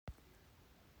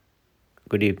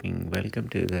Good evening. Welcome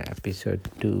to the episode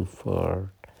 2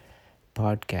 for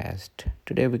podcast.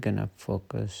 Today we're gonna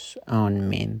focus on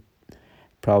main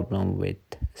problem with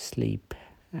sleep,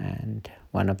 and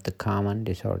one of the common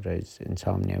disorders is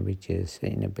insomnia, which is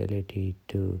inability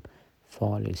to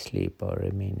fall asleep or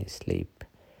remain asleep.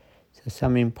 So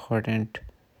some important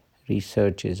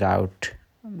research is out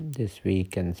this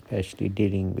week, and especially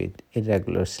dealing with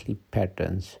irregular sleep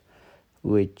patterns,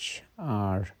 which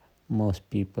are most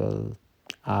people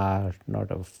are not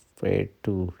afraid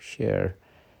to share,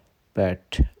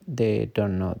 but they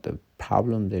don't know the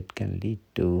problem that can lead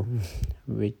to,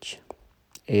 which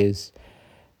is,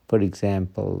 for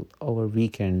example, over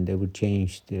weekend they would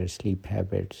change their sleep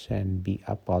habits and be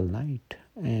up all night,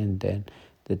 and then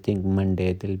they think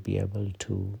Monday they'll be able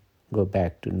to go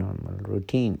back to normal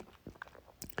routine.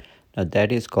 Now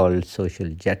that is called social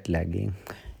jet lagging,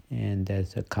 and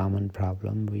that's a common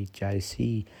problem which I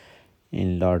see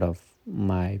in a lot of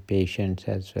my patients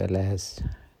as well as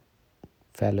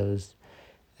fellows,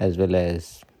 as well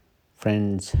as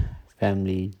friends,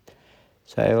 family.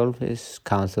 So I always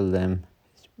counsel them,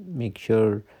 make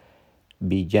sure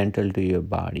be gentle to your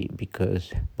body,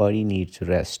 because body needs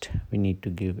rest. We need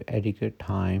to give adequate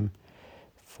time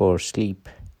for sleep,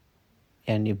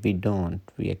 and if we don't,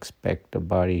 we expect the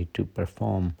body to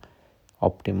perform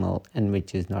optimal, and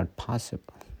which is not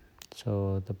possible.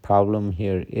 So the problem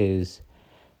here is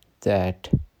that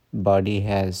body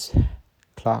has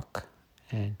clock,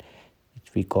 and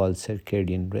which we call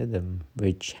circadian rhythm,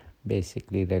 which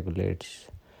basically regulates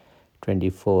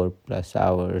 24 plus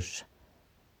hours,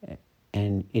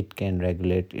 and it can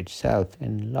regulate itself.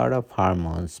 And a lot of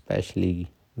hormones, especially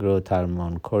growth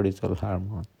hormone, cortisol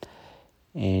hormone,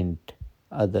 and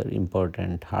other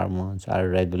important hormones are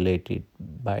regulated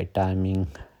by timing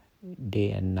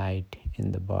day and night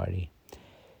in the body.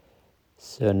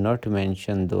 So not to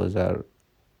mention those are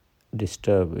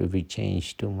disturbed if we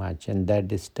change too much, and that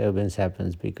disturbance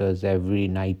happens because every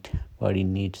night body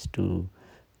needs to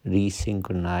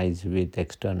resynchronize with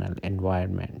external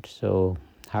environment. So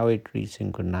how it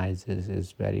resynchronizes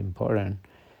is very important,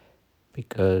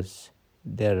 because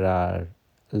there are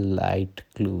light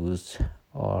clues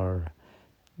or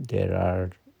there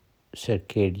are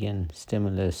circadian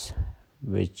stimulus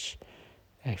which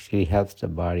actually helps the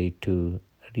body to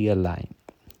realign.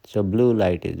 So blue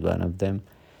light is one of them.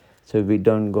 So if we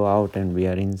don't go out and we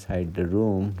are inside the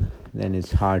room, then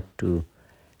it's hard to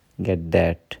get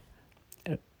that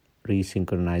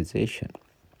resynchronization.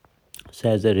 So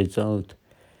as a result,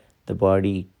 the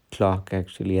body clock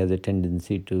actually has a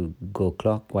tendency to go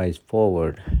clockwise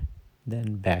forward,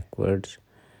 then backwards.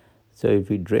 So if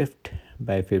we drift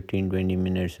by 15-20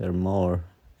 minutes or more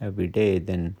every day,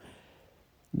 then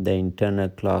the internal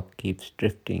clock keeps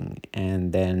drifting,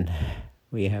 and then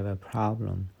we have a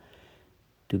problem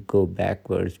to go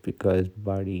backwards, because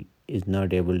body is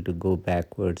not able to go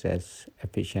backwards as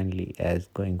efficiently as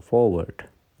going forward,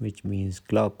 which means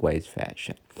clockwise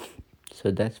fashion.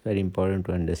 So that's very important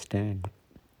to understand.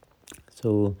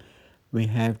 So we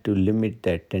have to limit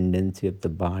that tendency of the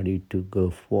body to go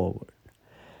forward,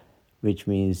 which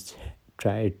means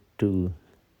try to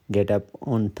get up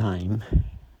on time,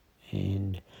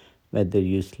 and whether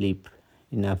you sleep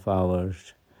enough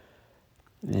hours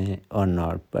or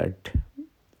not. But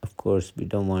of course, we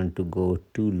don't want to go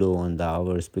too low on the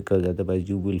hours, because otherwise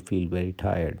you will feel very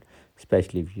tired,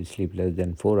 especially if you sleep less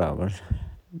than 4 hours.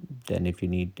 Then if you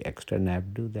need extra nap,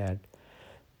 do that.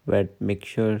 But make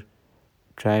sure,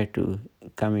 try to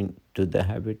come into the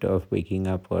habit of waking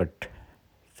up at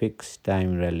fixed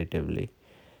time relatively.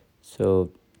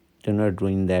 So do not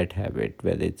ruin that habit,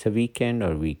 whether it's a weekend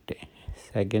or weekday.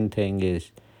 Second thing is,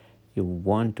 you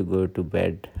want to go to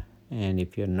bed, and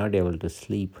if you're not able to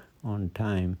sleep on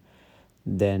time,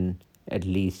 then at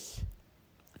least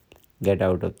get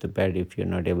out of the bed if you're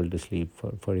not able to sleep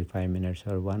for 45 minutes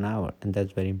or 1 hour. And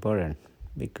that's very important,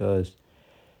 because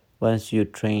once you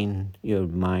train your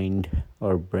mind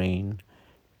or brain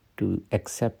to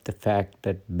accept the fact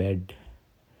that bed,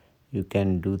 you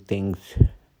can do things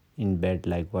in bed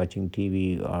like watching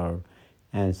TV or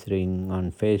answering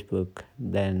on Facebook,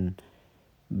 then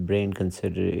brain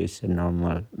consider it's a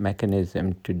normal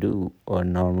mechanism to do, or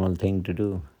normal thing to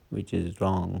do, which is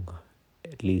wrong,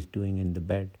 at least doing in the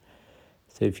bed.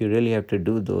 So if you really have to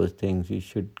do those things, you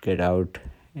should get out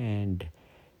and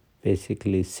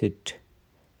basically sit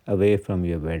away from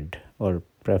your bed, or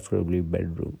preferably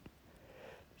bedroom.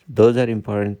 Those are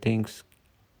important things.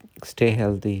 Stay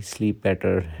healthy, sleep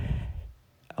better,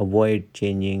 avoid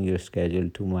changing your schedule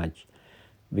too much,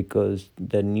 because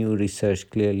the new research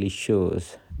clearly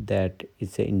shows that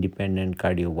it's an independent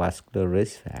cardiovascular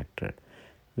risk factor.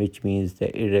 which means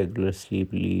the irregular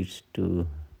sleep leads to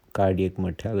cardiac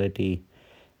mortality,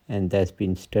 and that's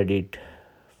been studied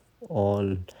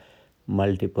all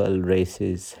multiple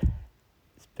races,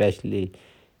 especially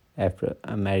Afro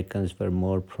Americans were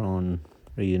more prone.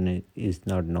 Reason is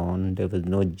not known. There was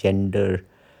no gender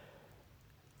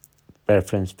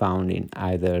preference found in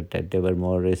either, that there were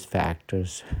more risk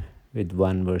factors with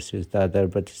one versus the other.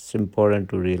 But it's important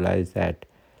to realize that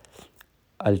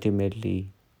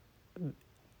ultimately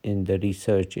in the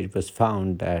research it was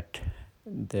found that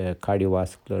the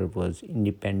cardiovascular was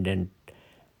independent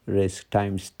risk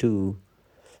times 2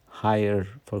 higher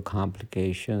for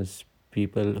complications,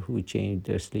 people who change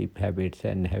their sleep habits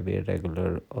and have a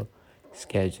regular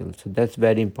schedule. So that's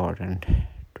very important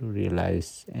to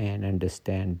realize and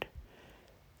understand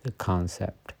the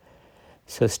concept.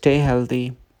 So stay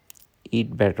healthy,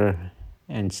 eat better,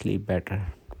 and sleep better.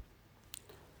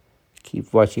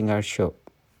 Keep watching our show.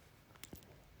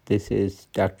 This is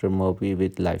Dr. Mobi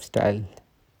with Lifestyle.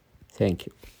 Thank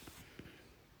you.